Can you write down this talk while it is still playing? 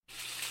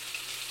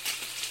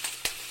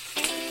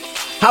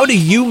How do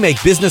you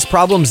make business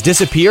problems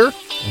disappear?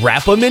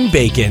 Wrap them in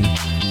bacon.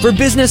 For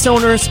business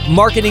owners,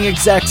 marketing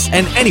execs,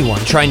 and anyone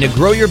trying to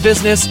grow your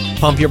business,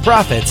 pump your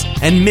profits,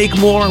 and make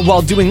more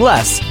while doing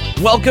less,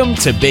 welcome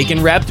to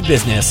Bacon Wrapped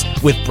Business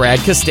with Brad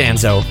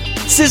Costanzo.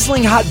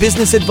 Sizzling hot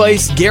business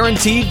advice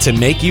guaranteed to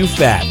make you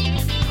fat.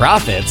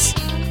 Profits?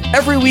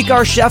 Every week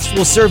our chefs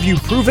will serve you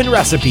proven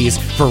recipes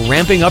for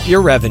ramping up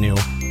your revenue.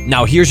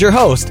 Now here's your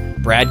host,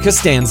 Brad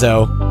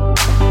Costanzo.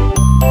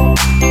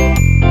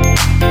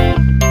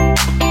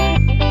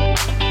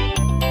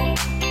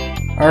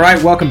 All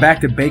right, welcome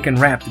back to Bacon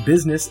Wrapped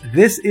Business.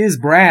 This is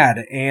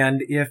Brad,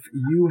 and if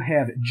you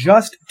have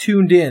just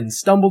tuned in,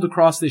 stumbled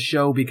across this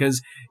show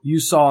because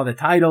you saw the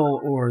title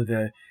or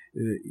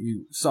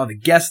you saw the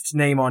guest's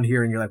name on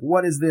here and you're like,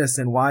 what is this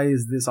and why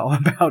is this all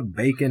about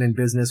bacon and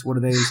business? What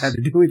do they have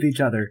to do with each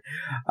other?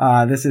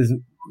 This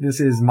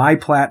is my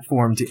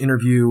platform to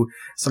interview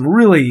some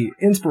really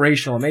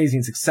inspirational,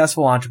 amazing,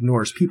 successful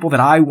entrepreneurs, people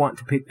that I want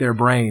to pick their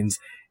brains.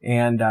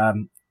 And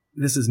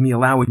this is me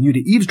allowing you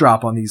to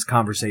eavesdrop on these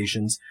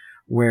conversations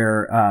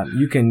where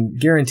you can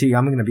guarantee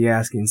I'm going to be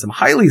asking some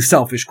highly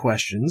selfish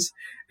questions,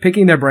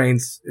 picking their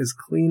brains as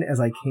clean as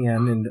I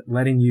can and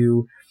letting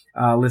you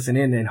listen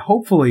in and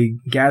hopefully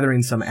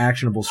gathering some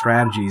actionable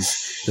strategies,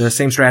 the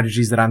same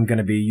strategies that I'm going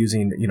to be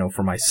using,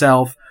 for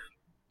myself,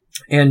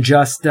 and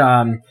just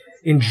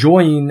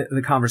enjoying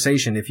the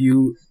conversation. If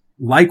you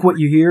like what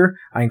you hear,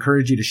 I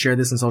encourage you to share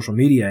this on social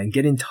media and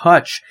get in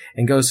touch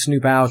and go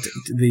snoop out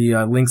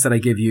the links that I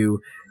give you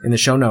in the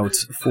show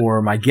notes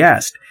for my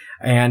guest.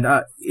 And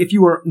if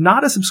you are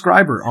not a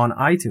subscriber on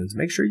iTunes,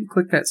 make sure you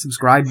click that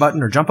subscribe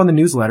button or jump on the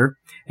newsletter.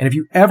 And if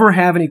you ever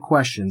have any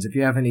questions, if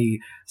you have any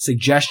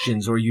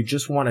suggestions, or you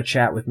just want to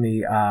chat with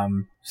me,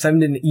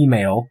 send an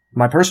email.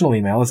 My personal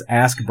email is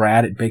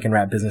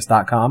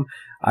askbrad@baconwrapbusiness.com.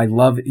 I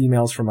love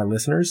emails from my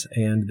listeners,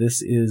 and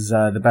this is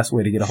the best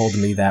way to get a hold of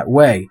me that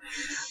way.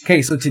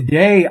 Okay, so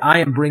today I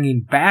am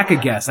bringing back a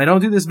guest. I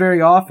don't do this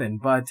very often,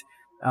 but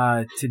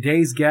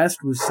today's guest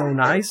was so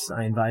nice,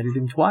 I invited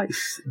him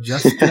twice.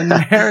 Justin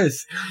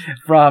Harris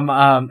from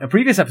a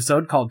previous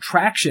episode called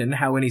Traction,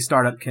 How Any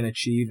Startup Can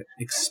Achieve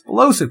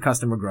Explosive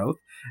Customer Growth,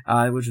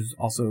 which is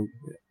also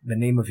the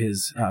name of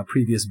his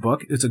previous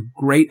book. It's a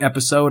great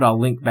episode. I'll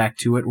link back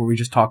to it, where we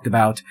just talked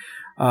about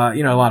a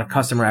lot of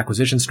customer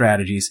acquisition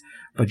strategies.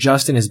 But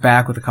Justin is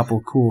back with a couple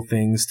of cool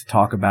things to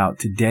talk about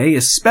today,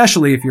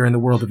 especially if you're in the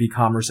world of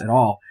e-commerce at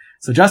all.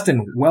 So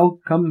Justin,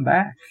 welcome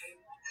back.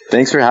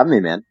 Thanks for having me,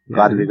 man.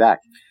 Glad to be back.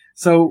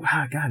 So,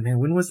 God, man,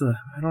 when was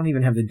I don't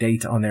even have the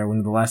date on there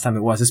when the last time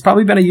it was. It's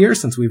probably been a year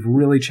since we've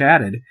really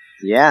chatted.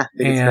 Yeah, I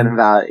think it's been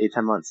about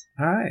 8-10 months.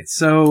 All right.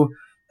 So,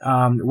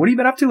 what have you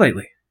been up to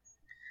lately?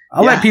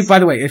 I'll let people, by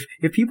the way,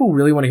 if people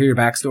really want to hear your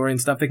backstory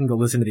and stuff, they can go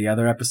listen to the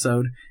other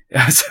episode.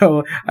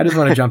 So I just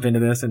want to jump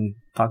into this and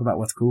talk about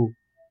what's cool.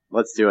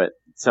 Let's do it.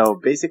 So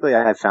basically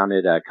I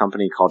founded a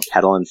company called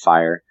Kettle and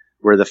Fire.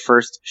 We're the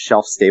first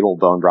shelf-stable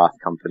bone broth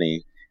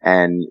company.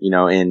 And,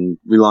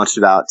 we launched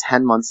about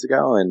 10 months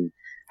ago and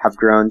have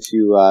grown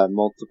to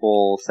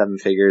multiple 7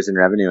 figures in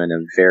revenue in a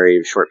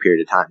very short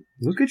period of time.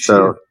 Look at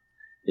you.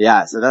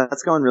 Yeah, so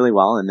that's going really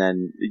well. And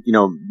then,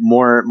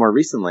 more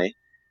recently,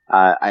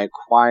 I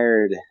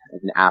acquired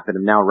an app, and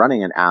I'm now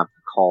running an app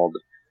called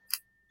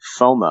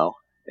FOMO.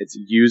 It's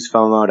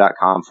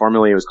usefomo.com.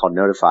 Formerly it was called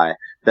Notify,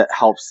 that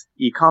helps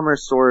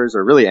e-commerce stores,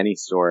 or really any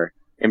store,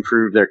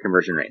 improve their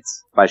conversion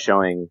rates by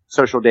showing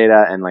social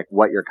data and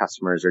what your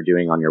customers are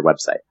doing on your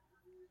website.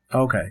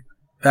 Okay.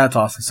 That's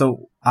awesome.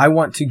 So I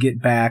want to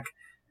get back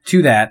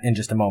to that in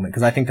just a moment,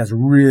 because I think that's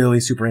really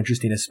super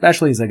interesting,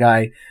 especially as a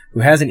guy who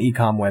has an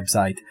e-com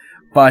website.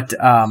 But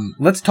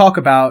let's talk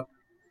about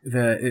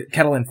the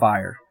Kettle and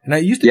Fire. And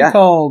it used to be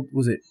called,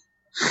 was it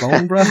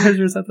Bone Brothers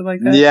or something like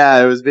that?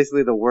 Yeah, it was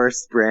basically the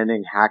worst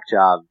branding hack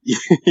job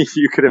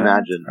you could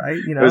imagine. Right?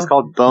 It was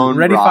called Bone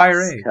Ready Broth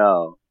Fire A.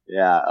 Co.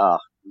 Yeah, it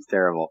was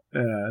terrible.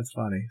 Yeah, that's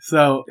funny.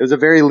 So it was a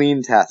very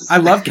lean test. I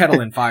love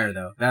Kettle and Fire,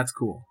 though. That's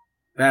cool.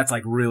 That's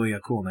really a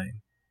cool name.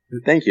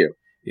 Thank you.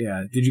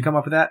 Yeah. Did you come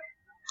up with that?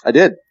 I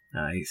did.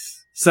 Nice.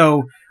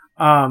 So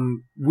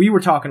we were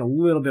talking a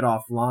little bit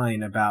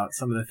offline about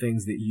some of the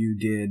things that you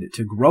did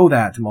to grow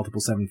that to multiple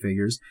 7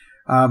 figures.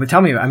 But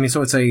tell me,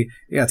 so it's a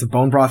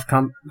bone broth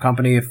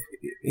company. If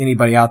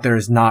anybody out there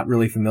is not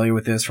really familiar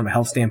with this from a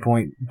health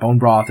standpoint, bone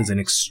broth is an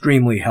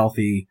extremely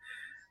healthy,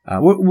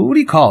 what do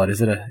you call it?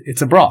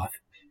 It's a broth?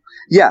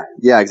 Yeah,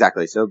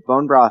 exactly. So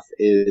bone broth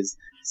is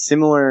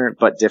similar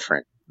but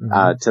different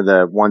to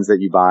the ones that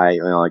you buy,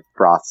 like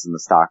broths and the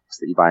stocks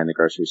that you buy in the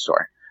grocery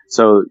store.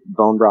 So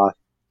bone broth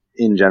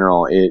in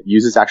general, it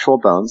uses actual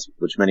bones,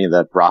 which many of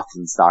the broths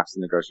and stocks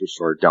in the grocery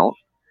store don't.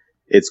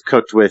 It's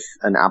cooked with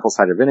an apple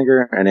cider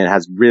vinegar, and it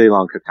has really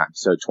long cook times,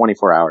 so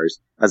 24 hours,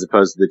 as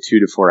opposed to the 2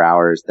 to 4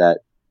 hours that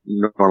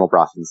normal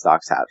broth and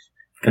stocks have.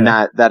 Okay. And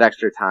that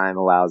extra time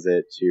allows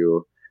the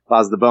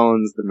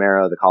bones, the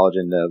marrow, the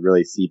collagen to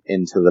really seep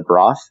into the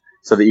broth,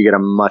 so that you get a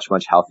much,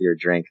 much healthier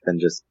drink than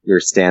just your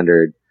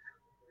standard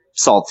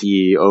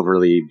salty,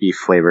 overly beef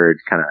flavored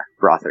kind of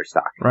broth or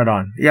stock. Right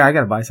on. Yeah, I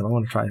gotta buy some. I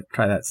want to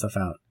try that stuff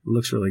out. It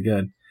looks really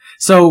good.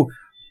 So,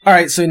 all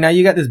right. So now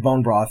you got this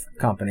bone broth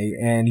company,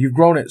 and you've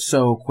grown it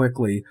so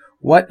quickly.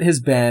 What has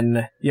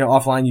been,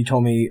 offline? You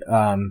told me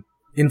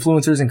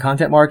influencers and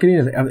content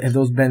marketing. Have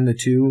those been the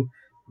two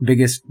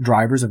biggest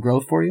drivers of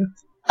growth for you?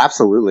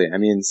 Absolutely. I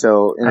mean,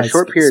 so in a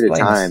short period of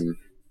time.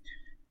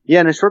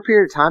 Yeah, in a short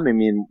period of time, I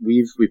mean,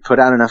 we've put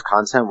out enough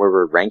content where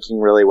we're ranking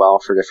really well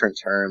for different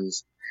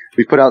terms.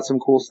 We've put out some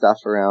cool stuff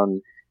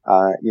around,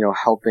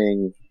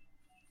 helping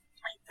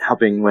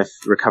with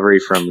recovery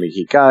from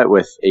leaky gut,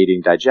 with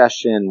aiding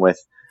digestion, with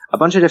a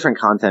bunch of different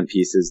content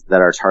pieces that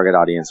our target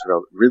audience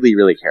really,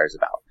 really cares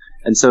about.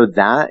 And so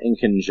that in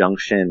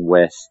conjunction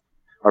with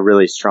a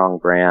really strong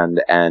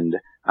brand and,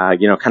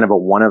 kind of a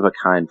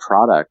one-of-a-kind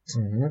product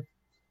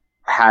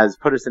has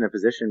put us in a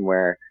position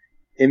where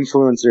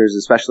influencers,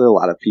 especially a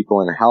lot of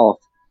people in health,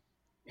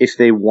 if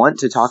they want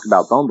to talk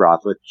about bone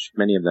broth, which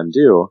many of them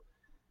do,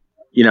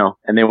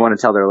 and they want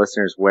to tell their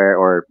listeners where,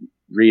 or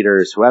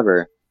readers,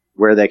 whoever,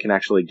 where they can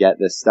actually get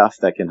this stuff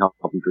that can help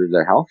improve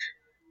their health,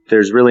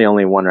 there's really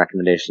only one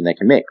recommendation they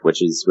can make,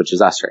 which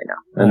is us right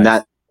now. Nice. And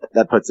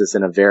that puts us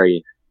in a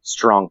very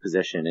strong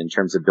position in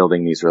terms of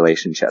building these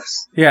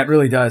relationships. Yeah, it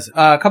really does.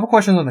 A couple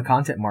questions on the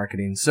content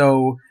marketing.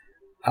 So,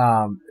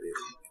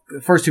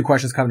 the first two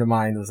questions come to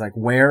mind was like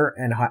where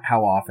and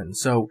how often.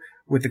 So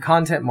with the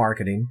content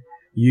marketing,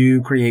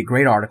 you create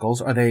great articles.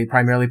 Are they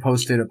primarily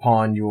posted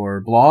upon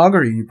your blog, or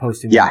are you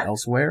posting them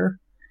elsewhere?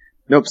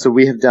 Nope. So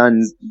we have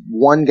done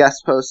one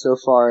guest post so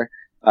far,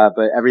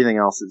 but everything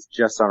else is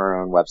just on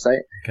our own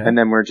website. Okay. And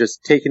then we're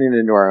just taking it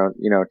into our own,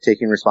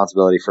 taking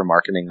responsibility for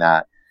marketing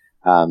that,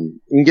 and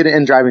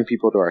driving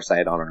people to our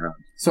site on our own.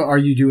 So are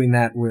you doing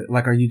that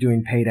are you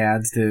doing paid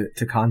ads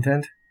to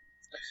content?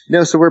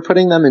 No, so we're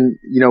putting them in,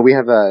 we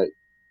have a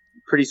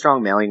pretty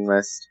strong mailing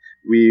list.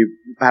 We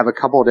have a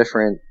couple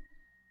different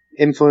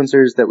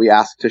influencers that we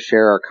ask to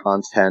share our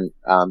content,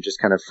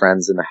 just kind of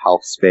friends in the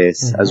health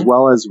space, as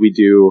well as we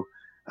do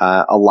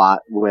a lot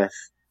with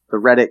the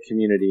Reddit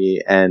community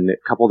and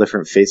a couple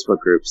different Facebook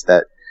groups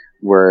that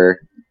where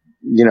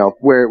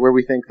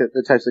we think that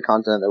the types of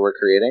content that we're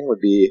creating would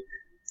be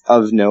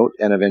of note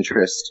and of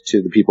interest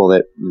to the people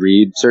that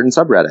read certain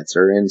subreddits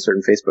or in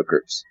certain Facebook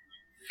groups.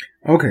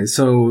 Okay,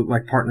 so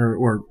like partner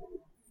or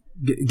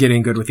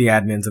getting good with the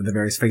admins of the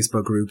various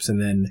Facebook groups,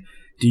 and then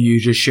do you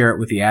just share it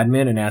with the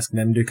admin and ask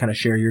them to kind of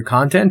share your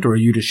content, or are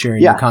you just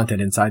sharing your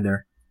content inside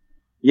there?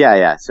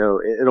 Yeah. So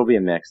it'll be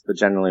a mix, but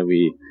generally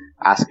we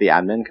ask the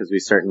admin because we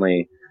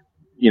certainly,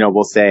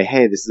 we'll say,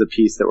 hey, this is a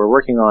piece that we're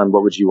working on.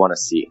 What would you want to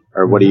see?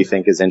 Or what do you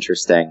think is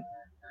interesting?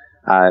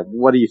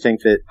 What do you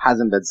think that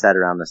hasn't been said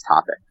around this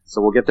topic?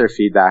 So we'll get their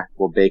feedback.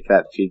 We'll bake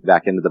that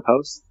feedback into the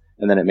post,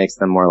 and then it makes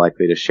them more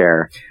likely to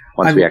share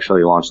once we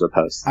actually launch the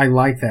post. I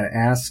like that.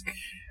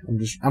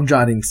 I'm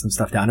jotting some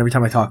stuff down. Every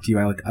time I talk to you,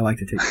 I like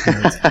to take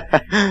notes.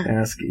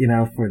 Ask,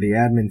 for the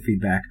admin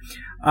feedback.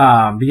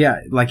 But yeah,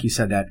 like you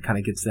said, that kind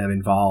of gets them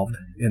involved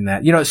in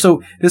that.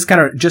 So this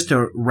kind of just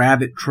a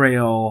rabbit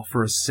trail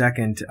for a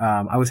second.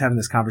 I was having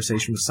this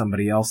conversation with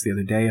somebody else the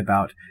other day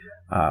about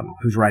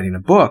who's writing a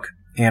book.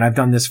 And I've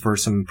done this for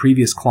some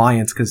previous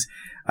clients because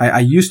I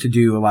used to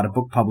do a lot of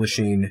book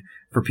publishing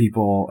for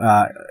people,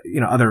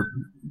 other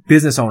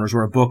business owners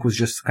where a book was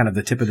just kind of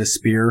the tip of the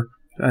spear,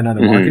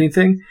 another marketing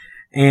thing.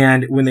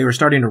 And when they were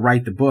starting to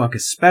write the book,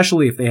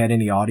 especially if they had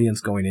any audience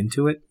going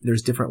into it,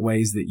 there's different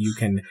ways that you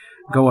can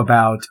go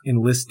about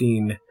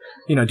enlisting,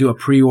 do a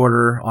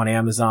pre-order on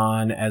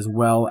Amazon, as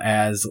well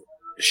as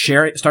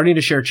starting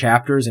to share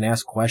chapters and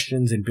ask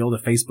questions and build a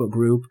Facebook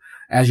group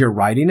as you're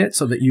writing it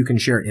so that you can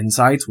share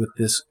insights with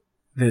this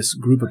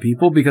group of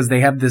people, because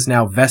they have this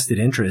now vested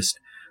interest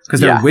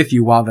because they're with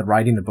you while they're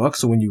writing the book.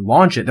 So when you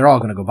launch it, they're all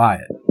going to go buy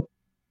it.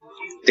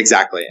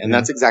 Exactly. And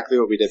that's exactly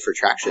what we did for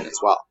Traction as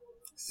well.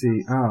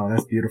 See, oh,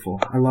 that's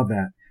beautiful. I love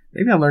that.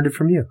 Maybe I learned it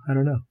from you. I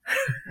don't know.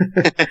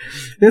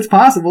 It's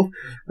possible.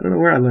 I don't know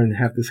where I learned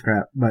half this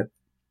crap, but,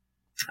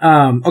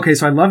 okay.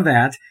 So I love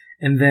that.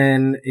 And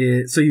then,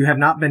 so you have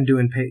not been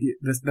doing paid,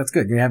 that's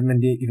good. You haven't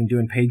been even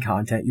doing paid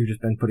content. You've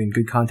just been putting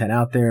good content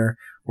out there,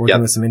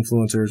 working with some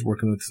influencers,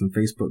 working with some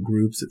Facebook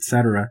groups,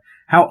 etc.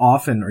 How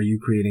often are you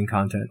creating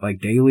content?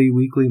 Like daily,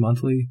 weekly,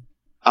 monthly?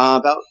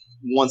 About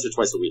once or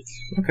twice a week.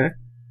 Okay.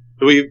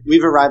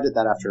 We've arrived at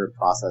that after a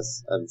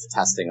process of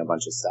testing a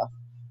bunch of stuff.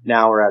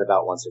 Now we're at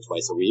about once or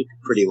twice a week.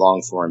 Pretty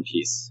long form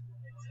piece.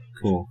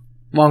 Cool.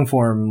 Long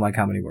form, like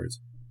how many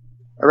words?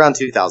 Around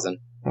 2,000.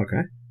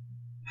 Okay.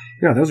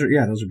 Yeah, those are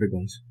big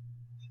ones.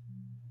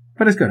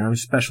 But it's good,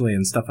 especially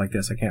in stuff like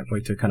this. I can't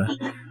wait to kind of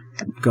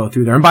go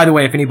through there. And by the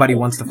way, if anybody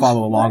wants to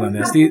follow along on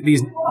this, the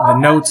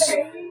notes,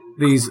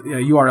 these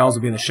URLs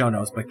will be in the show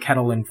notes, but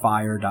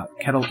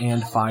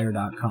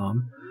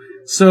kettleandfire.com.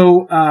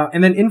 So,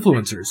 and then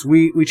influencers.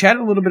 We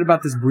chatted a little bit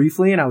about this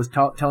briefly, and I was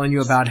telling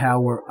you about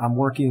how I'm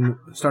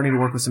starting to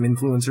work with some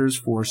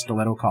influencers for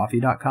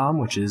StilettoCoffee.com,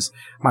 which is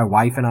my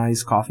wife and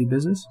I's coffee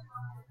business.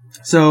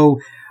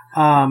 So,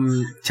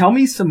 tell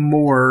me some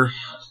more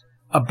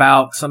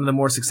about some of the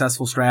more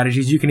successful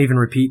strategies. You can even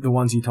repeat the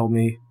ones you told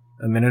me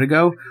a minute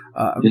ago,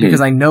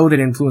 because I know that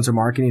influencer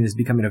marketing is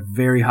becoming a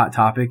very hot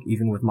topic,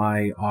 even with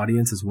my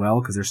audience as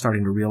well, because they're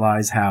starting to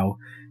realize how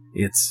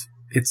it's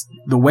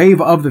the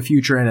wave of the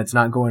future, and it's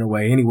not going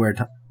away anywhere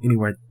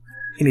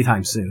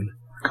anytime soon.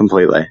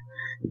 Completely.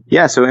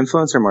 Yeah. So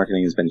influencer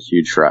marketing has been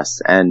huge for us,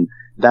 and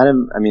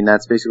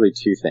that's basically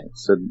two things.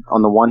 So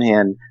on the one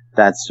hand,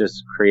 that's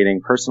just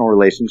creating personal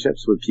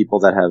relationships with people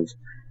that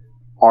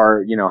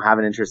have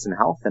an interest in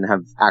health and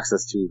have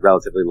access to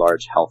relatively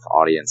large health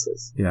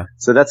audiences. Yeah.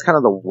 So that's kind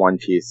of the one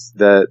piece.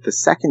 The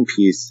second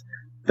piece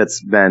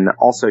that's been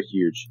also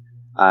huge,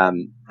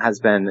 has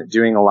been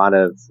leveraging a lot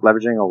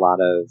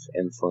of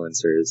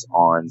influencers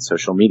on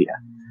social media.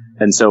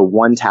 And so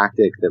one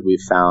tactic that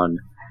we've found,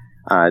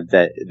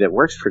 that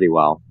works pretty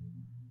well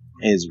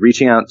is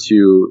reaching out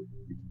to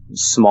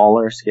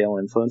smaller scale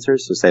influencers.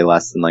 So say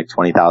less than like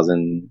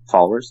 20,000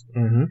 followers,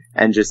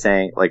 and just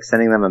sending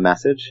them a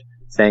message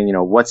saying,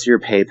 what's your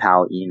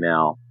PayPal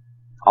email?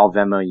 I'll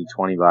Venmo you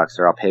 $20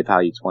 or I'll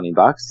PayPal you $20,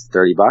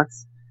 $30.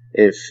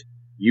 If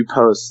you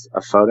post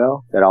a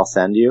photo that I'll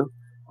send you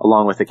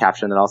along with the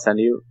caption that I'll send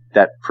you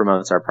that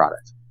promotes our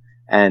product.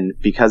 And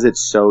because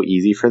it's so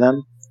easy for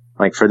them,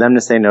 like for them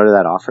to say no to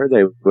that offer,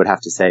 they would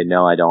have to say,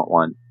 no, I don't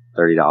want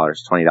 $30,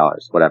 $20,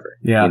 whatever,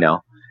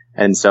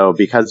 And so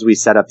because we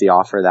set up the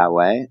offer that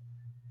way,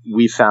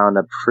 we found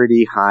a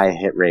pretty high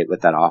hit rate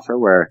with that offer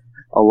where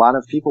a lot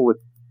of people with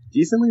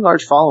decently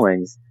large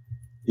followings,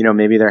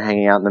 maybe they're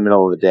hanging out in the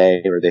middle of the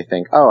day or they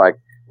think, oh, I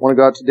want to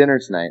go out to dinner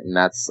tonight. And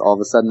that's all of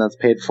a sudden that's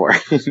paid for,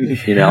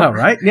 Yeah,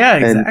 right. Yeah,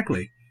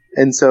 exactly.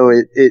 And so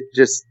it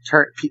just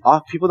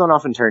people don't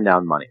often turn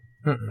down money,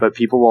 but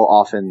people will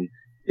often,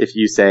 if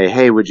you say,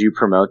 hey, would you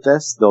promote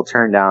this? They'll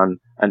turn down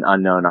an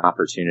unknown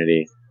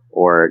opportunity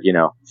or,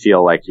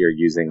 feel like you're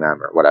using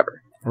them or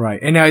whatever.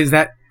 Right. And now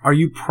are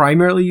you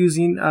primarily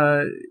using,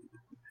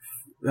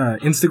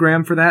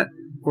 Instagram for that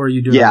or are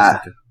you doing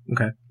that?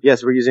 Okay.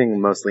 Yes, we're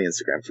using mostly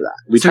Instagram for that.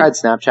 We tried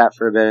Snapchat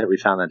for a bit. We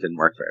found that didn't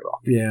work very well.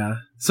 Yeah.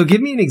 So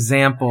give me an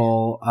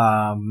example.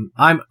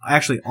 I'm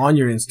actually on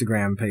your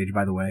Instagram page,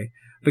 by the way,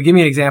 but give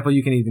me an example.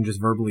 You can even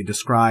just verbally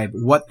describe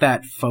what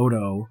that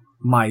photo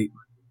might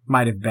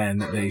have been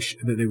that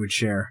they would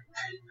share.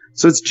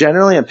 So it's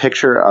generally a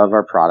picture of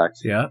our product.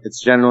 Yeah.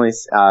 It's generally,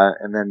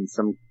 and then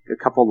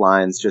a couple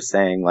lines just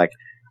saying like,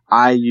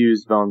 I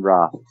use bone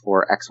broth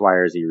for X, Y,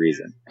 or Z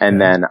reason.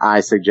 And then I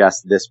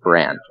suggest this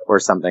brand or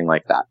something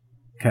like that.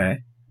 Okay.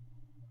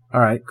 All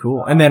right,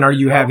 cool. And then are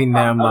you having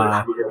them,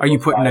 are you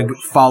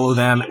follow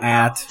them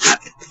at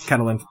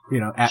Kettle and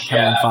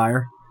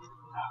Fire?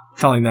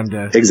 Telling them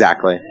to.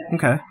 Exactly.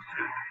 Okay.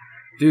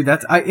 Dude,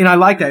 I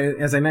like that.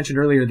 As I mentioned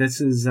earlier, this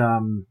is,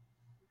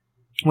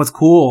 what's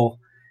cool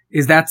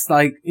is that's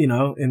like, in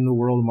the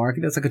world of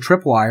marketing, that's like a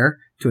tripwire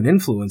to an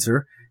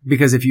influencer.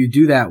 Because if you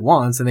do that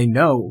once and they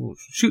know,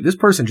 shoot, this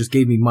person just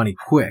gave me money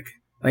quick.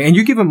 And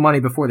you give them money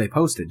before they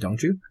post it,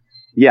 don't you?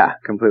 Yeah,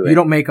 completely. You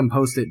don't make them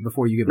post it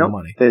before you give them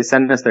money. They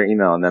send us their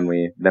email and then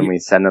we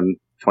send them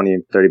 $20,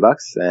 $30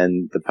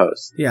 and the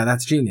post. Yeah,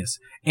 that's genius.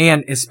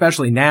 And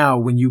especially now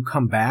when you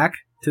come back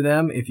to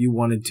them, if you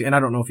wanted to, and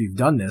I don't know if you've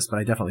done this, but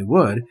I definitely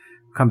would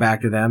come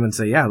back to them and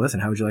say, yeah,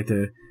 listen, how would you like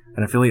an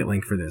affiliate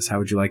link for this? How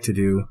would you like to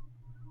do,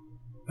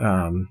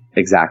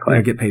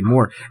 exactly. Get paid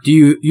more. Do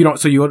you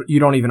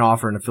don't even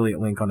offer an affiliate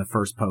link on the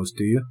first post,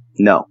 do you?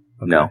 No.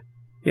 Okay. No.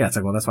 Yeah, it's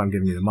like, well, that's why I'm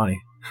giving you the money.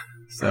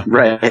 So,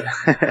 right.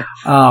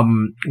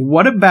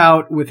 What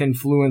about with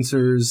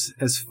influencers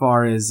as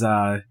far as,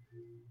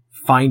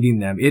 finding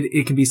them?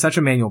 It can be such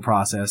a manual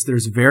process.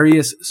 There's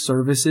various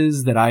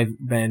services that I've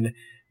been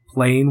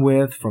playing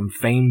with, from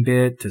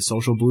FameBit to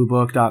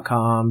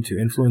socialbluebook.com to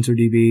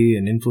InfluencerDB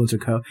and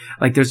Influencer Co.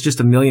 Like, there's just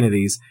a million of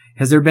these.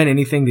 Has there been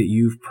anything that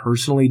you've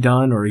personally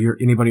done or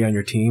anybody on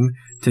your team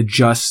to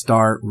just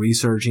start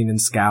researching and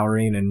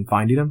scouring and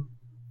finding them?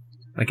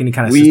 Like any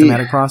kind of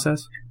systematic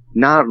process?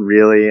 Not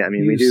really. I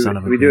mean, we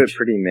do it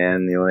pretty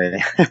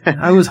manually.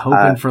 I was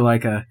hoping for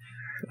like a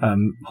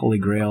holy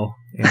grail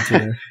answer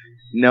there.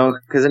 No,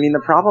 because I mean, the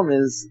problem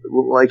is,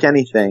 like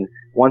anything,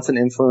 once an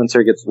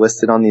influencer gets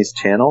listed on these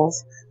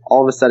channels,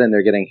 all of a sudden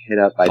they're getting hit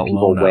up by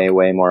people way,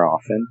 way more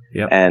often.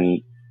 Yep.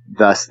 And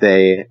thus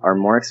they are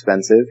more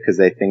expensive because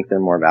they think they're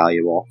more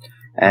valuable.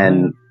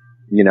 And,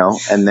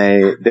 and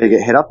they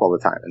get hit up all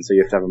the time. And so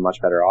you have to have a much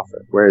better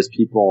offer. Whereas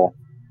people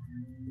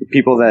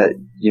that,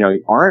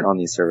 aren't on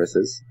these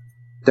services,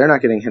 they're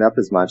not getting hit up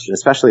as much. And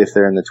especially if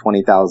they're in the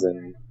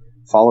 20,000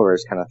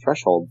 followers kind of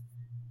threshold,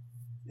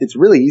 it's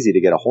really easy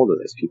to get a hold of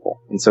those people.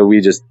 And so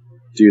we just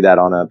do that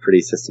on a pretty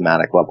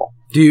systematic level.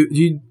 Do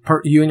you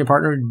and your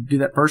partner do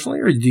that personally,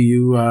 or do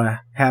you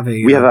have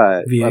a? We have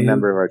a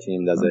member of our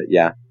team does it.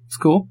 Yeah, it's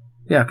cool.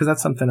 Yeah, because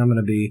that's something I'm going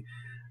to be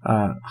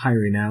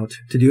hiring out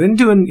to do and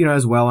doing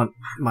as well on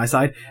my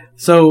side.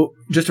 So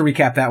just to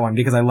recap that one,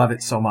 because I love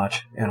it so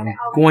much, and I'm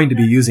going to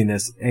be using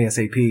this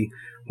ASAP,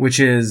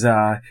 which is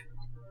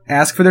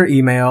ask for their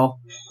email.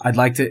 I'd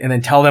like to, and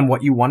then tell them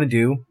what you want to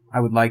do. I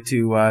would like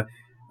to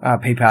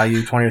PayPal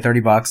you 20 or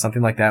 $30,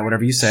 something like that,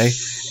 whatever you say,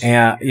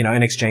 and, you know,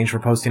 in exchange for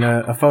posting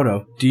a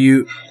photo. Do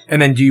you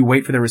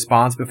wait for the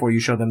response before you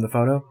show them the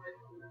photo?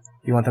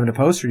 You want them to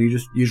post, or do you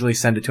just usually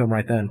send it to them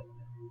right then?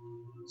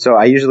 So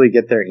I usually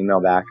get their email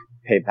back,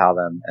 PayPal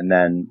them, and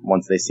then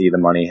once they see the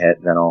money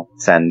hit, then I'll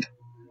send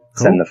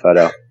the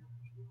photo.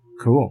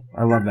 Cool.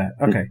 I love that.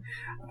 Okay.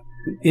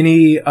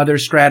 Any other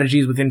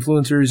strategies with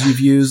influencers you've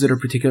used that are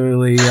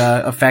particularly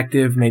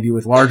effective, maybe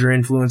with larger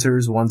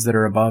influencers, ones that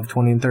are above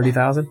 20 and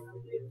 30,000?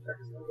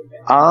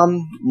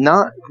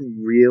 Not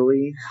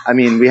really. I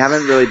mean, we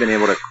haven't really been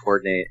able to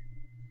coordinate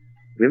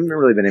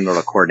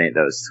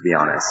those, to be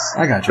honest.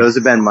 I got you. Those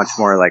have been much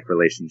more like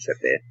relationship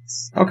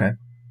based. Okay.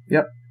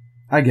 Yep.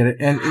 I get it.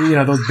 And, you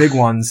know, those big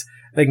ones,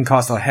 they can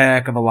cost a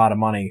heck of a lot of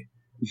money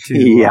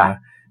to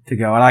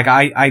go. Like,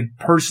 I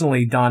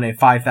personally done a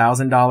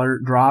 $5,000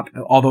 drop,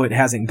 although it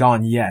hasn't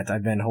gone yet.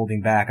 I've been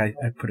holding back. I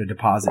put a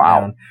deposit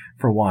down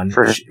for one.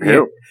 For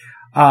who?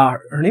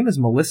 Her name is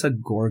Melissa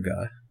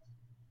Gorga.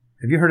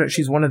 Have you heard of,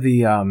 she's one of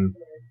the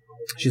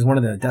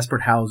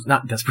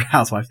not Desperate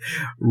Housewives.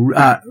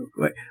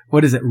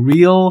 What is it?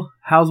 Real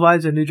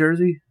Housewives of New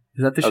Jersey?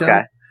 Is that the show?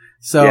 Okay.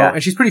 So,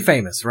 and she's pretty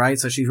famous, right?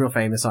 So she's real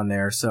famous on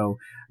there. So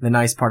the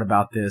nice part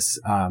about this,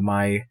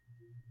 my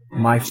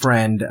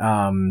friend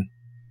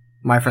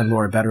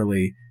Laura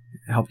Betterly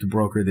helped to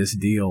broker this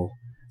deal.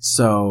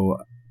 So,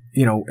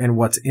 you know, and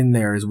what's in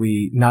there is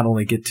we not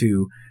only get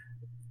to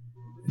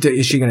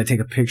is she going to take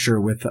a picture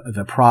with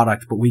the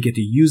product, but we get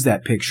to use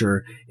that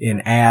picture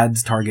in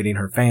ads targeting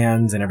her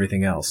fans and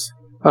everything else.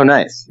 Oh,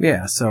 nice.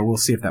 Yeah, so we'll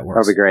see if that works.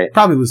 That'll be great.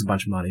 Probably lose a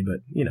bunch of money,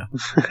 but, you know.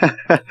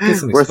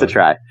 Worth a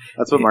try.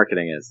 That's what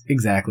marketing is.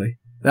 Exactly.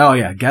 Oh,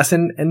 yeah,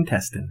 guessing and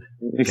testing.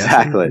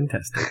 Exactly. Guessing and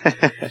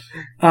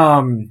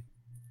testing.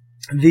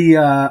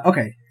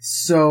 Okay,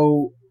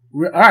 so,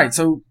 all right,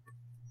 so,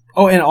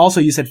 oh, and also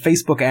you said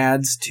Facebook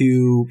ads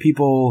to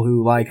people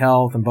who like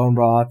health and bone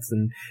broths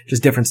and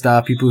just different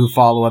stuff, people who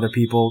follow other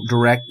people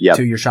direct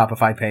to your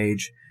Shopify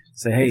page.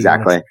 Say, hey,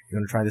 exactly. You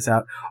want to try this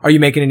out? Are you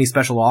making any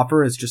special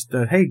offer? It's just,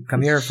 hey,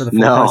 come here for the full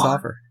price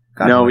offer.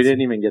 No, we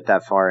didn't even get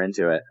that far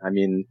into it. I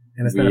mean,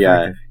 and it's been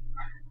effective.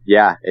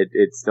 Yeah,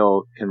 it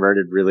still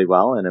converted really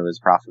well and it was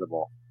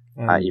profitable,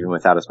 even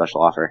without a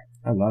special offer.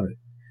 I love it.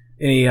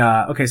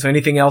 Okay, so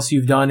anything else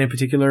you've done in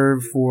particular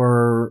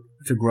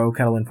to grow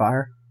Kettle and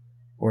Fire?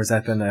 Or has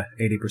that been the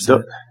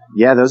 80%?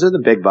 Yeah, those are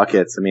the big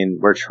buckets. I mean,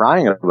 we're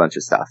trying a bunch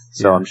of stuff.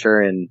 So I'm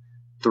sure in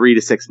 3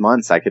 to 6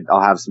 months,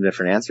 I'll have some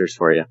different answers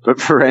for you.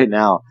 But for right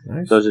now,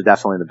 those are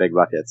definitely the big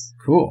buckets.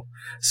 Cool.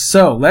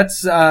 So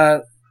let's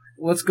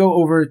go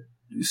over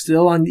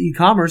still on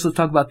e-commerce. Let's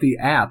talk about the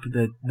app,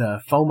 the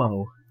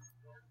FOMO.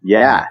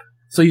 Yeah. App.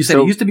 So you said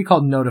it used to be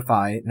called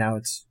Notify. Now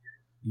it's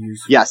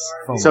used. Yes.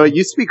 FOMO. So it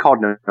used to be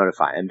called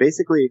Notify. And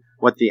basically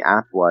what the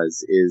app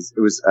was is it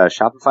was a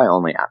Shopify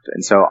only app.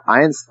 And so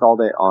I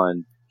installed it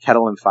on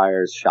Kettle and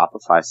Fire's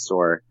Shopify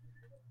store,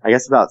 I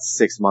guess about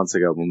 6 months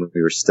ago when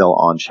we were still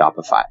on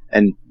Shopify.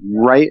 And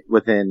right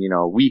within,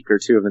 a week or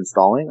two of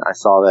installing, I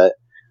saw that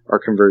our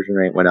conversion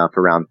rate went up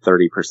around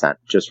 30%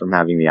 just from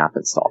having the app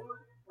installed.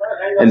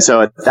 And so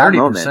at that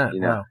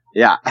moment, wow.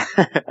 Yeah,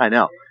 I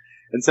know.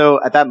 And so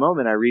at that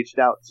moment, I reached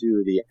out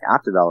to the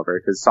app developer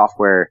because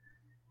software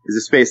is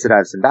a space that I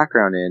have some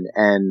background in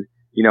and,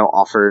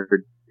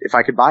 offered if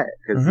I could buy it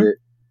because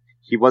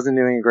he wasn't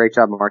doing a great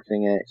job of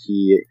marketing it.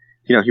 He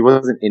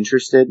wasn't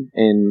interested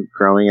in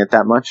growing it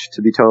that much,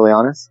 to be totally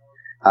honest.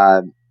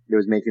 It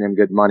was making him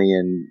good money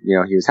and,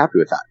 he was happy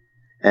with that.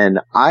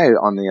 And I,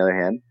 on the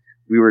other hand,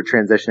 we were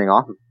transitioning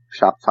off of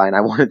Shopify and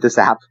I wanted this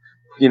app,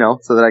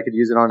 so that I could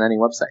use it on any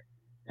website.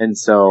 And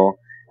so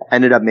I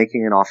ended up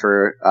making an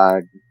offer,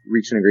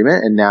 reached an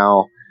agreement, and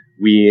now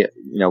we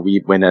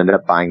ended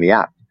up buying the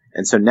app.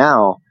 And so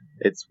now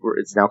it's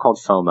now called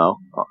FOMO,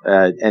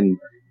 and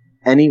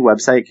any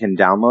website can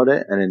download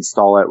it and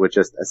install it with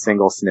just a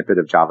single snippet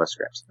of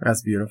JavaScript.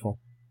 That's beautiful.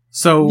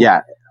 So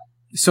yeah.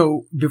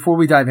 So before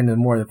we dive into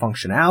more of the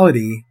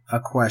functionality, a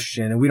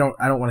question, and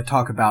I don't want to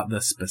talk about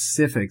the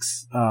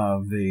specifics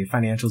of the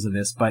financials of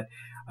this, but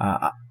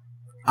I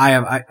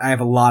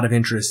have a lot of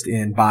interest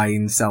in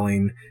buying,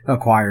 selling,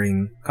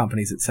 acquiring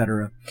companies,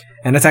 etc.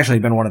 And that's actually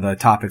been one of the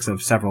topics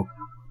of several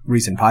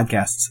recent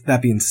podcasts.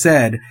 That being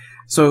said,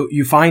 so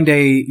you find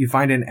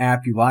an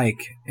app you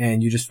like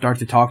and you just start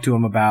to talk to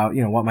them about,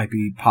 what might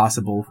be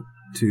possible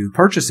to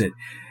purchase it.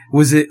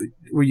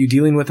 Were you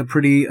dealing with a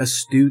pretty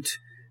astute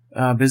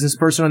business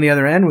person on the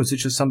other end? Was it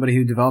just somebody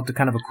who developed a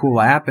kind of a cool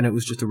app and it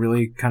was just a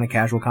really kind of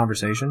casual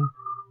conversation?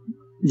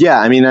 Yeah,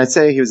 I mean, I'd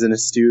say he was an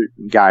astute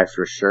guy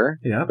for sure.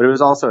 Yeah. But it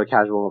was also a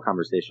casual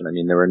conversation. I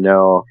mean, there were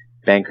no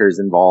bankers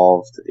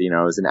involved. It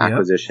was an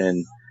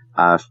acquisition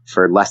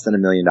for less than $1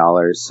 million.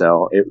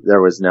 So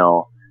there was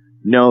no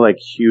like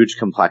huge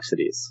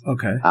complexities.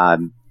 Okay.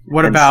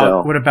 What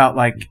about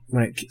like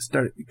when it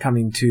started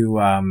coming to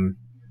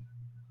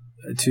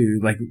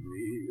like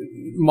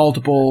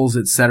multiples,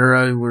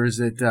 etc.? Was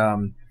it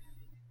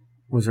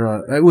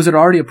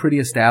already a pretty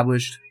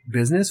established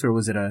business, or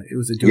was it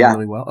doing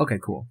really well? Okay,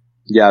 cool.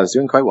 Yeah, I was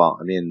doing quite well.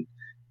 I mean,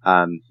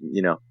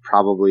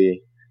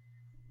 Probably,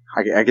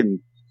 I can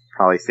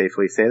probably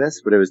safely say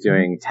this, but it was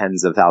doing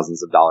tens of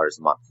thousands of dollars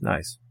a month.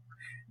 Nice.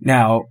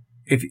 Now,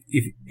 if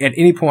at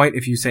any point,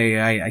 if you say,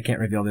 I can't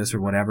reveal this or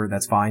whatever,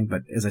 that's fine.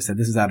 But as I said,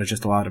 this is out of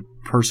just a lot of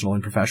personal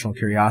and professional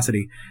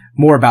curiosity,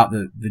 more about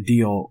the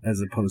deal as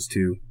opposed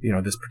to,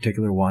 this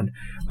particular one.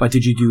 But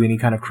did you do any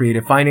kind of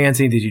creative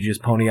financing? Did you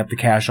just pony up the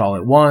cash all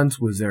at once?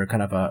 Was there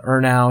kind of a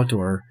earn out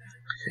or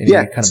any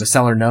kind of a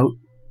seller note?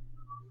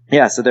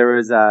 Yeah, so there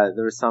was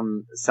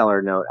some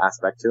seller note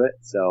aspect to it.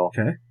 So,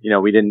 okay.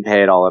 We didn't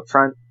pay it all up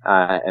front.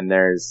 And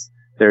there's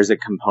a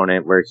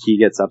component where he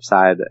gets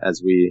upside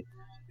as we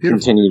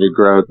continue to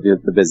grow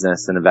the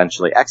business and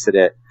eventually exit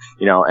it,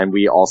 and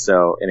we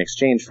also, in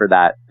exchange for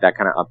that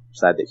kind of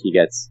upside that he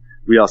gets,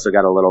 we also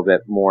got a little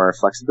bit more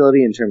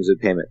flexibility in terms of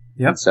payment.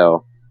 Yep. And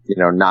so,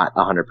 not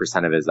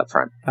 100% of it is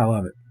upfront. I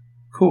love it.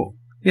 Cool.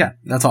 Yeah,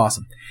 that's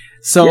awesome.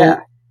 So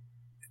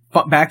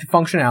back to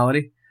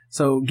functionality.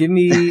 So give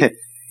me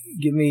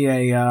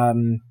a,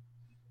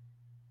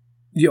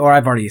 or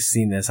I've already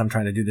seen this. I'm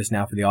trying to do this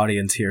now for the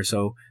audience here.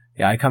 So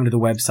yeah, I come to the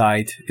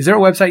website. Is there a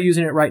website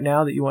using it right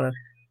now that you want to?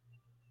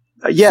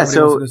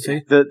 So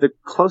the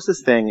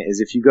closest thing is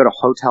if you go to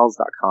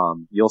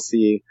hotels.com, you'll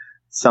see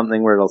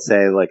something where it'll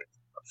say like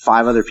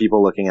 5 other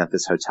people looking at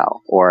this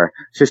hotel, or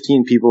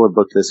 15 people have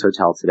booked this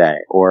hotel today,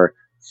 or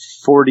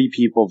 40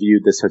 people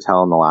viewed this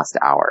hotel in the last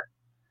hour.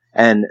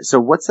 And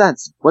so what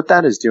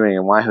that is doing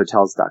and why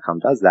hotels.com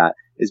does that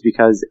is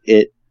because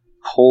it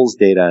pulls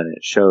data and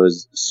it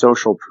shows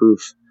social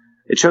proof.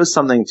 It shows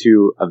something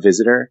to a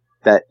visitor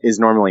that is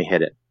normally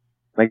hidden.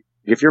 Like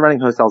if you're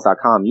running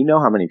hotels.com, you know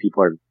how many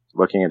people are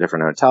looking at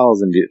different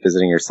hotels and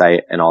visiting your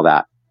site and all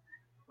that.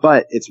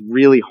 But it's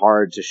really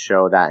hard to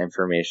show that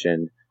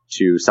information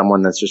to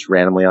someone that's just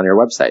randomly on your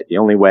website. The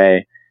only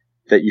way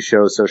that you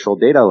show social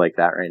data like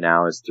that right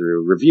now is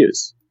through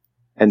reviews.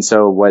 And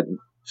so what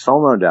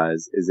FOMO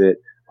does is it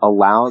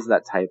allows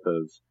that type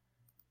of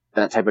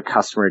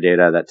customer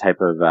data, that type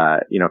of,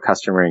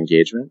 customer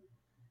engagement.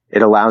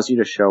 It allows you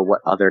to show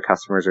what other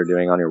customers are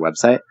doing on your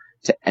website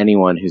to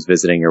anyone who's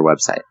visiting your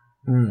website.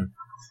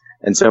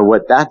 And so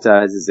what that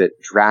does is it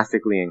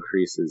drastically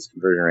increases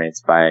conversion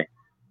rates by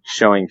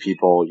showing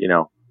people,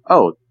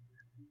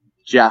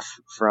 Jeff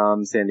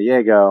from San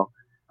Diego,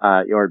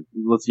 or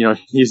let's,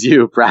 use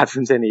you, Brad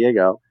from San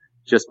Diego,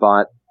 just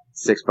bought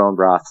 6 bone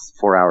broths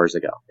 4 hours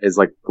ago, is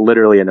like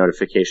literally a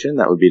notification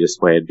that would be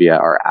displayed via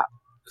our app.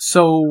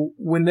 So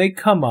when they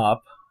come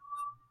up,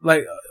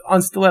 like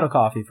on Stiletto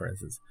Coffee, for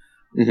instance,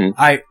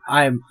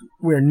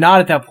 we're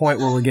not at that point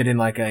where we're getting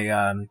like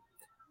a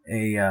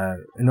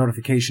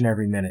notification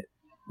every minute,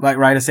 like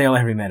a sale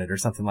every minute or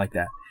something like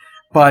that.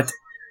 But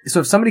so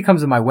if somebody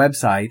comes to my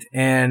website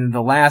and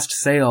the last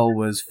sale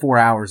was 4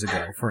 hours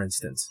ago, for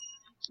instance,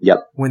 yep.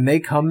 When they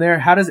come there,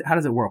 how does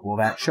it work? Will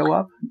that show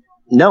up?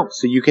 No.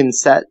 So you can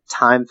set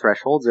time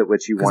thresholds at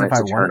which you want it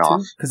to turn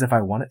off. Because if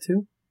I want it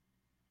to?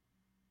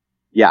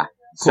 Yeah. Cool.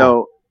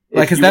 So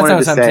because that's what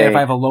I'm saying. If I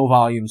have a low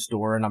volume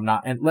store and I'm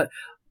not, and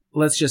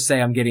let's just say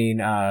I'm getting,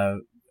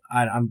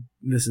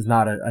 this is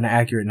not an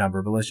accurate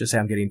number, but let's just say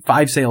I'm getting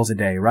 5 sales a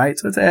day, right?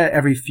 So it's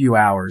every few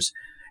hours.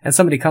 And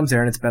somebody comes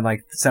there and it's been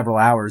like several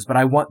hours, but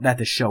I want that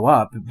to show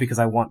up because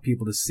I want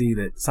people to see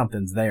that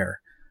something's there.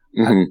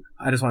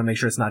 I just want to make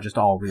sure it's not just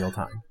all real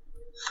time.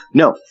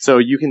 No. So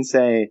you can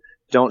say,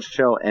 don't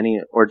show any,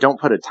 or don't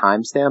put a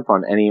timestamp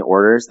on any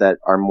orders that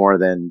are more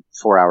than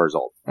 4 hours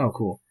old. Oh,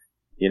 cool.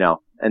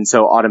 And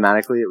so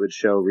automatically it would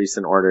show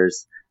recent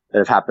orders that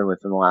have happened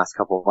within the last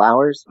couple of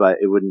hours, but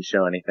it wouldn't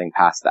show anything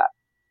past that.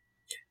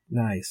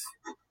 Nice.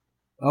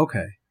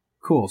 Okay.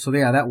 Cool. So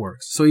yeah, that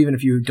works. So even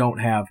if you don't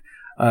have,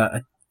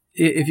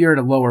 if you're at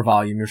a lower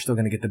volume, you're still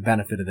going to get the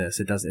benefit of this.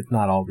 It's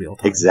not all real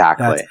time.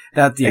 Exactly.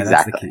 That's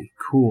the key.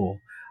 Cool.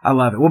 I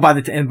love it. Well, by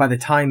the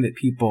time that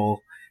people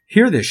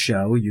hear this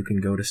show, you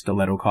can go to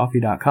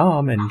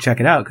stilettocoffee.com and check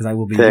it out because I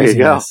will be using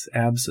this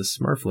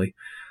abso-smurfly.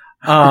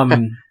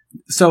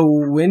 So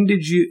when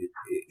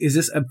is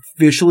this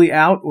officially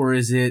out or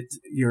is it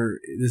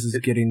this is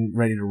getting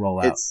ready to roll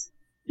out?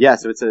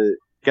 So it's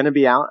going to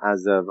be out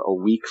as of a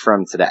week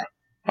from today.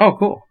 Oh,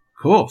 cool.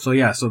 Cool. So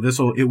yeah,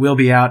 it will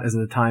be out as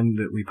of the time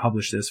that we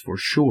publish this for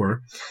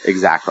sure.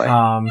 Exactly.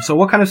 So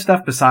what kind of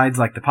stuff besides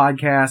like the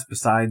podcast,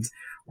 besides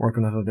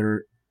working with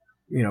other,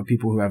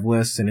 people who have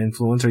lists and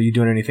influence, are you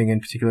doing anything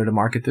in particular to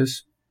market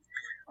this?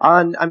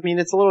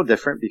 It's a little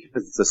different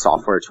because it's a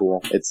software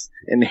tool. It's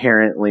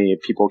inherently,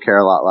 people care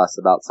a lot less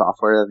about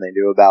software than they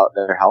do about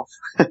their health.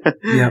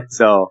 Yeah.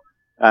 So,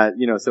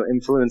 so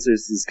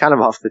influencers is kind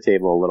of off the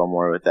table a little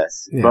more with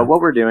this. Yeah. But what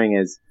we're doing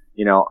is,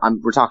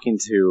 we're talking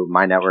to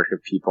my network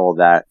of people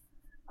that,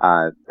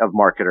 of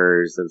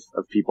marketers,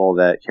 of people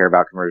that care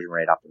about conversion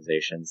rate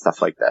optimization,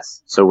 stuff like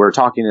this. So we're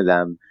talking to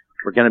them.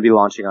 We're going to be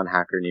launching on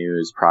Hacker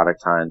News,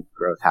 Product Hunt,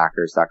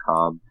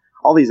 growthhackers.com,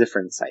 all these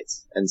different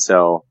sites. And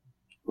so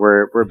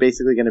we're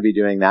basically going to be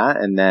doing that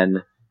and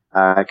then,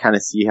 kind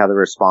of see how the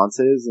response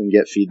is and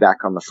get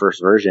feedback on the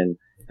first version.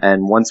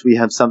 And once we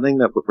have something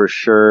that we're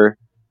sure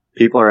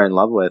people are in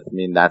love with,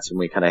 that's when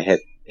we kind of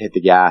hit hit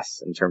the gas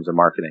in terms of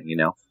marketing, you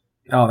know?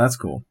 Oh, that's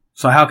cool.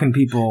 So how can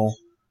people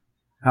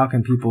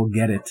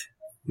get it?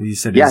 You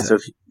said if FOMO?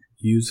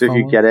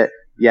 you get it,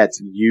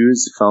 it's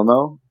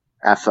usefomo,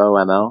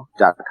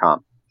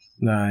 FOMO.com.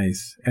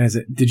 Nice. And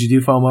did you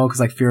do FOMO? Cause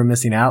like fear of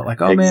missing out?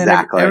 Like, oh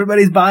exactly. man,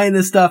 everybody's buying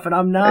this stuff and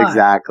I'm not.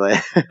 Exactly.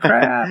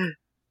 Crap.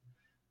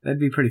 That'd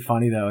be pretty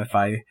funny though if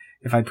I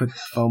put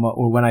FOMO,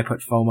 or when I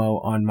put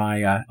FOMO on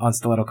my on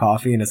Stiletto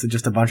Coffee and it's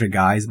just a bunch of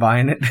guys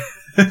buying it.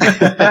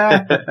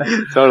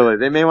 Totally.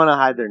 They may want to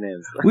hide their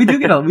names. we do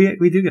get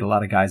a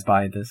lot of guys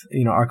buying this,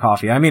 our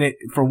coffee. I mean,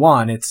 for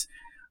one, it's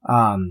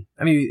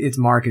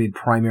marketed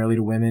primarily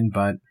to women,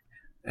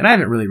 and I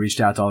haven't really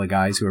reached out to all the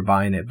guys who are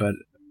buying it, but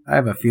I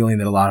have a feeling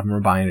that a lot of them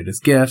are buying it as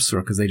gifts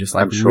or because they just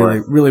like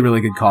really, really,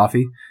 really good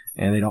coffee.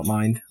 And they don't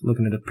mind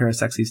looking at a pair of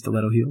sexy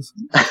stiletto heels.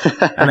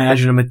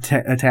 Imagine them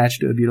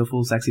attached to a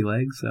beautiful, sexy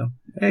leg. So,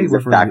 hey, we're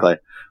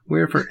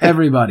for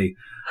everybody.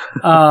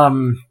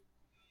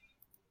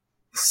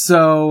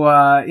 So,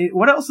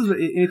 what else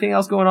anything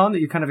else going on that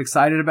you're kind of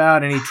excited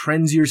about? Any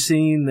trends you're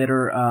seeing that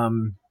are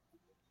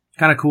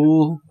kind of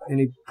cool?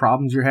 Any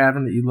problems you're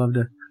having that you'd love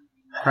to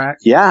crack?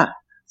 Yeah.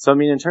 So, I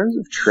mean, in terms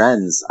of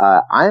trends,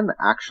 I'm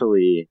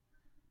actually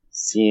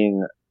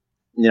seeing,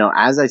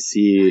 as I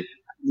see,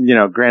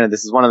 granted,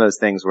 this is one of those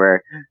things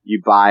where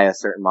you buy a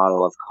certain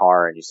model of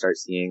car and you start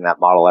seeing that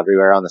model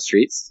everywhere on the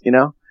streets,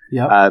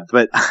 Yep.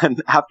 But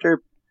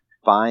after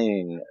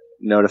buying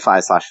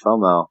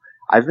Notify/FOMO,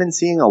 I've been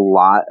seeing a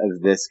lot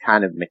of this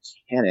kind of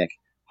mechanic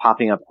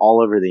popping up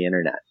all over the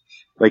internet.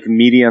 Like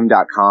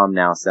Medium.com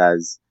now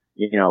says,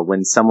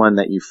 when someone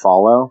that you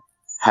follow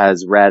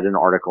has read an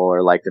article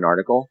or liked an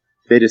article,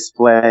 they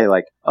display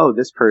like, oh,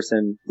 this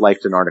person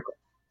liked an article,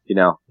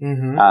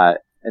 Mm-hmm.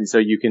 And so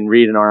you can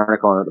read an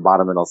article and at the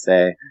bottom it'll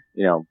say,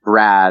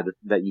 Brad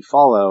that you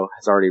follow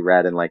has already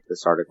read and liked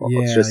this article.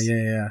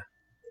 Yeah.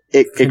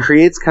 It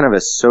creates kind of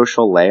a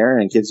social layer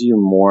and it gives you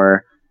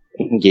more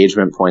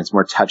engagement points,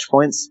 more touch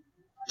points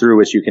through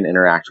which you can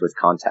interact with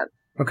content.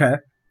 Okay.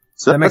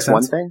 So that's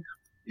one thing.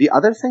 The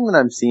other thing that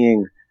I'm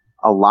seeing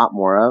a lot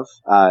more of,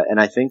 and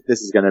I think this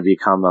is going to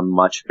become a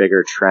much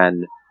bigger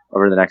trend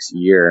over the next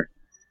year,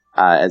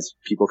 as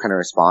people kind of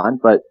respond,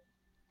 but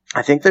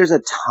I think there's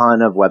a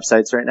ton of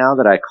websites right now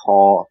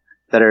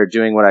that are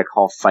doing what I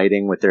call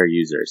fighting with their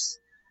users.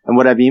 And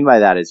what I mean by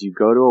that is you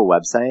go to a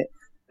website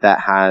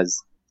that has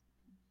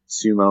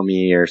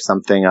SumoMe or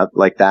something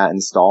like that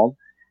installed,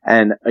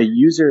 and a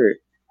user,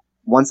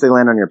 once they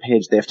land on your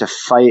page, they have to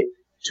fight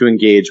to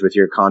engage with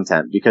your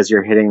content because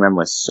you're hitting them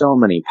with so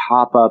many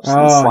pop-ups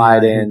and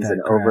slide-ins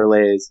and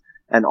overlays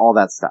and all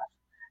that stuff.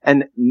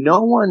 And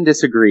no one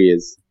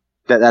disagrees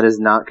that is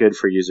not good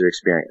for user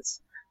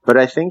experience. But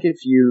I think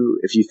if you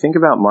think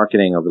about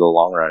marketing over the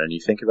long run and you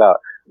think about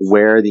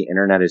where the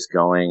internet is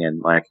going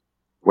and like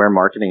where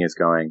marketing is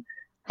going,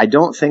 I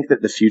don't think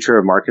that the future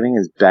of marketing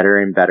is better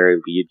and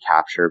better lead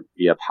capture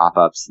via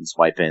pop-ups and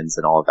swipe-ins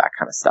and all of that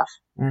kind of stuff.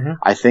 Mm-hmm.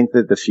 I think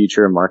that the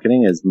future of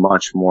marketing is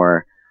much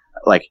more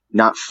like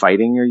not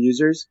fighting your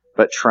users,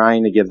 but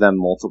trying to give them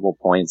multiple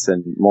points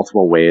and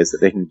multiple ways that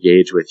they can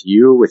engage with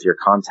you, with your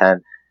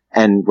content,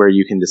 and where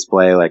you can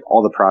display like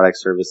all the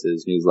products,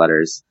 services,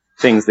 newsletters,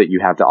 things that you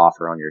have to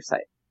offer on your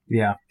site.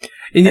 Yeah.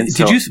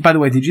 By the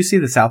way, did you see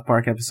the South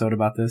Park episode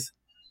about this?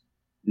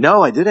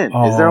 No, I didn't.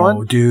 Is there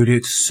one? Dude,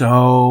 it is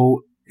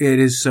so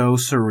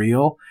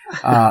surreal.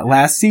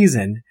 Last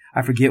season,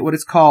 I forget what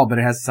it's called, but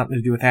it has something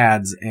to do with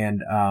ads,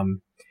 and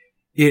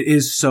it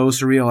is so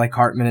surreal. Like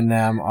Cartman and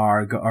them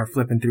are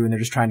flipping through, and they're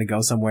just trying to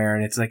go somewhere,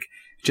 and it's like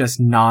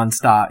just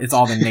nonstop. It's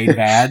all the native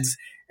ads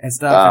and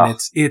stuff,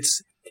 and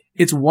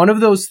it's one of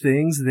those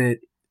things that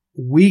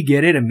we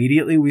get it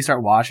immediately. We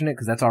start watching it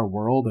because that's our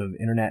world of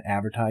internet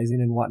advertising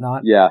and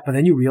whatnot. Yeah. But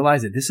then you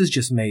realize that this has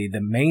just made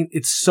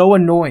it's so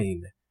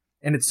annoying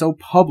and it's so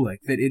public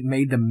that it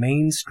made the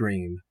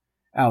mainstream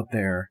out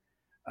there,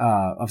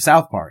 of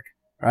South Park.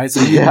 Right.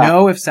 So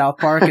if South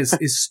Park is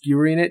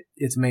skewering it,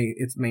 it's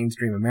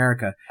mainstream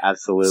America.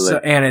 Absolutely. So,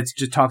 and it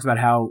just talks about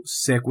how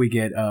sick we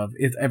get of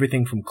it's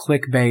everything from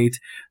clickbait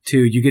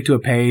to you get to a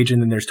page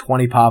and then there's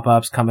 20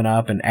 pop-ups coming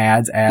up and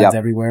ads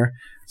everywhere.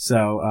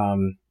 So,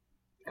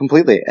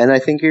 completely. And I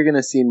think you're going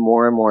to see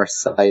more and more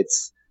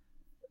sites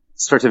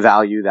start to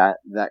value that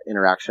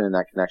interaction and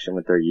that connection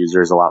with their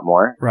users a lot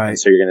more. Right. And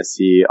so you're going to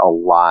see a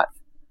lot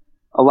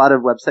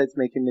of websites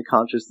making the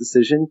conscious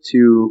decision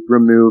to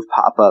remove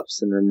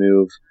pop-ups and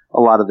remove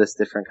a lot of this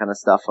different kind of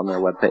stuff on their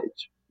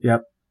webpage.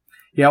 Yep.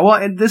 Yeah, well,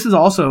 and this is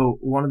also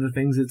one of the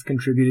things that's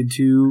contributed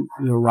to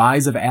the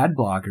rise of ad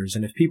blockers.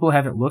 And if people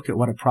haven't looked at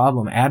what a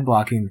problem ad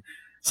blocking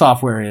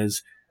software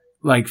is,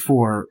 like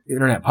for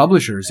internet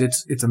publishers,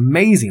 it's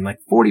amazing. Like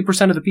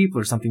 40% of the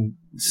people or something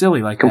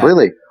silly like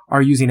completely that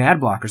are using ad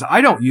blockers.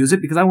 I don't use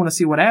it because I want to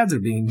see what ads are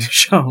being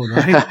shown,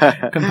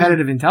 right?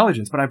 Competitive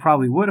intelligence, but I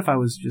probably would if I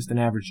was just an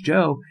average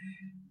Joe.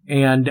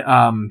 And,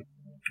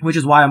 which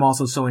is why I'm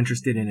also so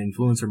interested in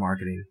influencer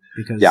marketing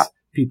because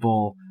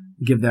people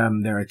give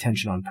them their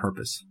attention on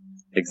purpose.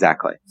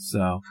 Exactly.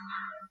 So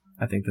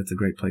I think that's a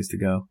great place to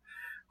go.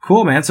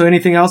 Cool, man. So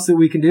anything else that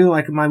we can do?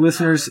 Like my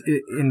listeners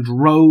in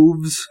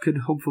droves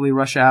could hopefully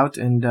rush out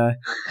and,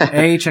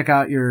 check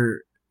out your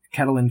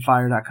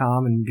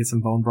kettleandfire.com and get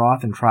some bone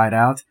broth and try it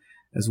out,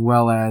 as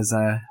well as,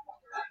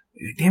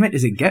 damn it,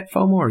 is it Get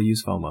FOMO or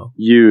Use FOMO?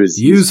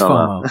 Use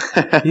FOMO.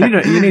 you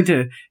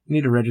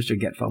need to register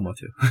Get FOMO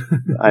too.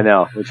 I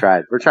know. We're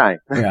trying.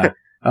 Yeah.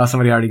 Oh,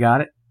 somebody already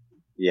got it?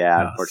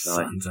 Yeah,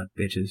 unfortunately. Sons of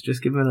bitches.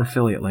 Just give them an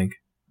affiliate link.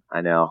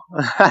 I know.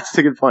 That's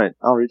a good point.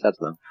 I'll reach out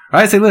to them. All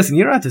right, say, listen,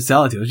 you don't have to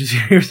sell it to us. Just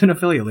here's an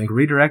affiliate link.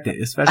 Redirect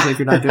it, especially if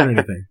you're not doing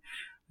anything.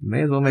 You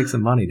may as well make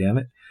some money, damn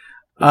it.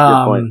 That's a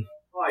good point.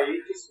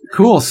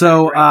 Cool.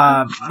 So,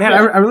 man,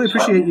 I really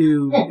appreciate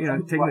you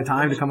taking the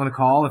time to come on the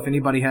call. If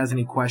anybody has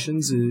any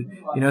questions,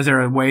 is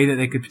there a way that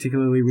they could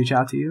particularly reach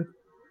out to you?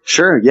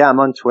 Sure. Yeah, I'm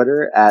on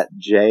Twitter at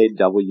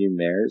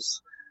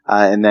JWMares.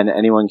 And then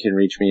anyone can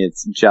reach me.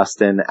 It's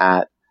Justin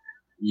at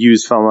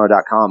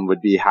usefomo.com. Would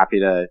be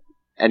happy to.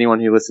 Anyone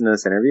who listened to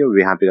this interview would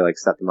be happy to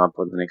set them up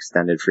with an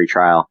extended free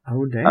trial of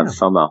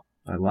FOMO.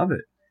 I love it.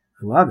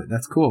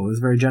 That's cool. It was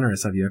very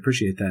generous of you. I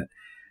appreciate that.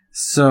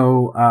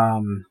 So,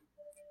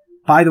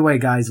 by the way,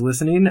 guys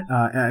listening,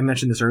 I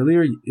mentioned this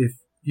earlier. If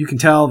you can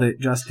tell that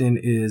Justin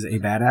is a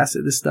badass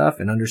at this stuff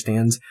and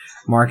understands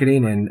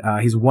marketing, and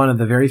he's one of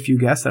the very few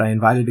guests that I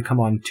invited to come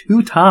on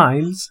 2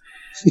 times.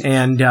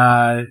 And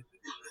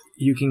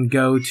you can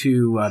go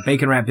to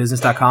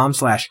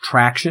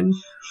baconwrapbusiness.com/traction.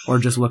 Or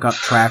just look up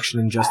Traction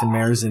and Justin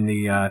Mares in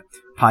the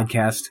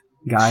podcast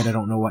guide. I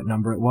don't know what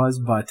number it was,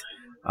 but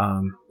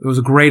it was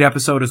a great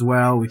episode as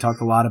well. We talked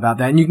a lot about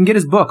that. And you can get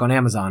his book on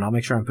Amazon. I'll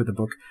make sure I put the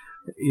book,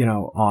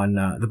 on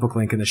the book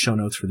link in the show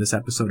notes for this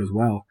episode as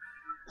well.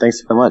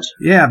 Thanks so much.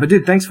 Yeah, but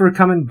dude, thanks for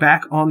coming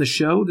back on the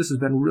show. This has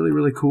been really,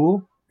 really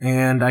cool.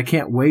 And I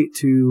can't wait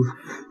to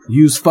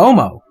use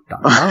FOMO.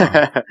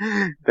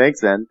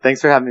 Thanks, man.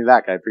 Thanks for having me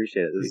back. I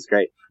appreciate it. This is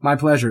great. My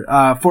pleasure.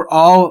 For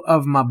all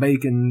of my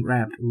Bacon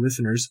Wrapped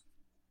listeners,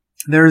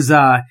 there's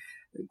a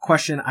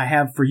question I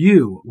have for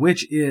you,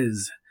 which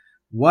is,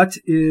 what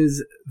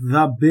is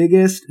the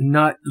biggest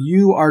nut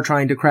you are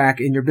trying to crack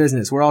in your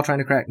business? We're all trying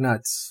to crack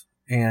nuts,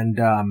 and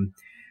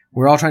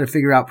we're all trying to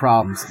figure out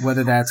problems,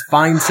 whether that's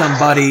find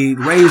somebody,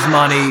 raise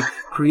money,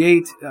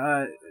 create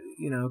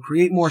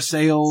more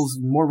sales,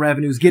 more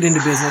revenues, get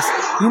into business,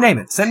 you name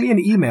it. Send me an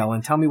email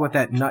and tell me what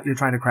that nut you're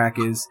trying to crack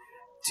is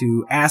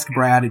to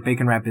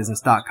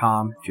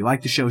askbrad@baconwrapbusiness.com. If you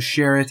like the show,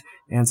 share it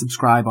and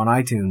subscribe on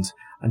iTunes.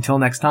 Until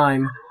next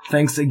time,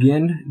 thanks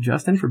again,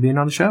 Justin, for being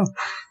on the show.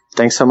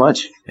 Thanks so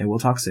much. And we'll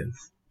talk soon.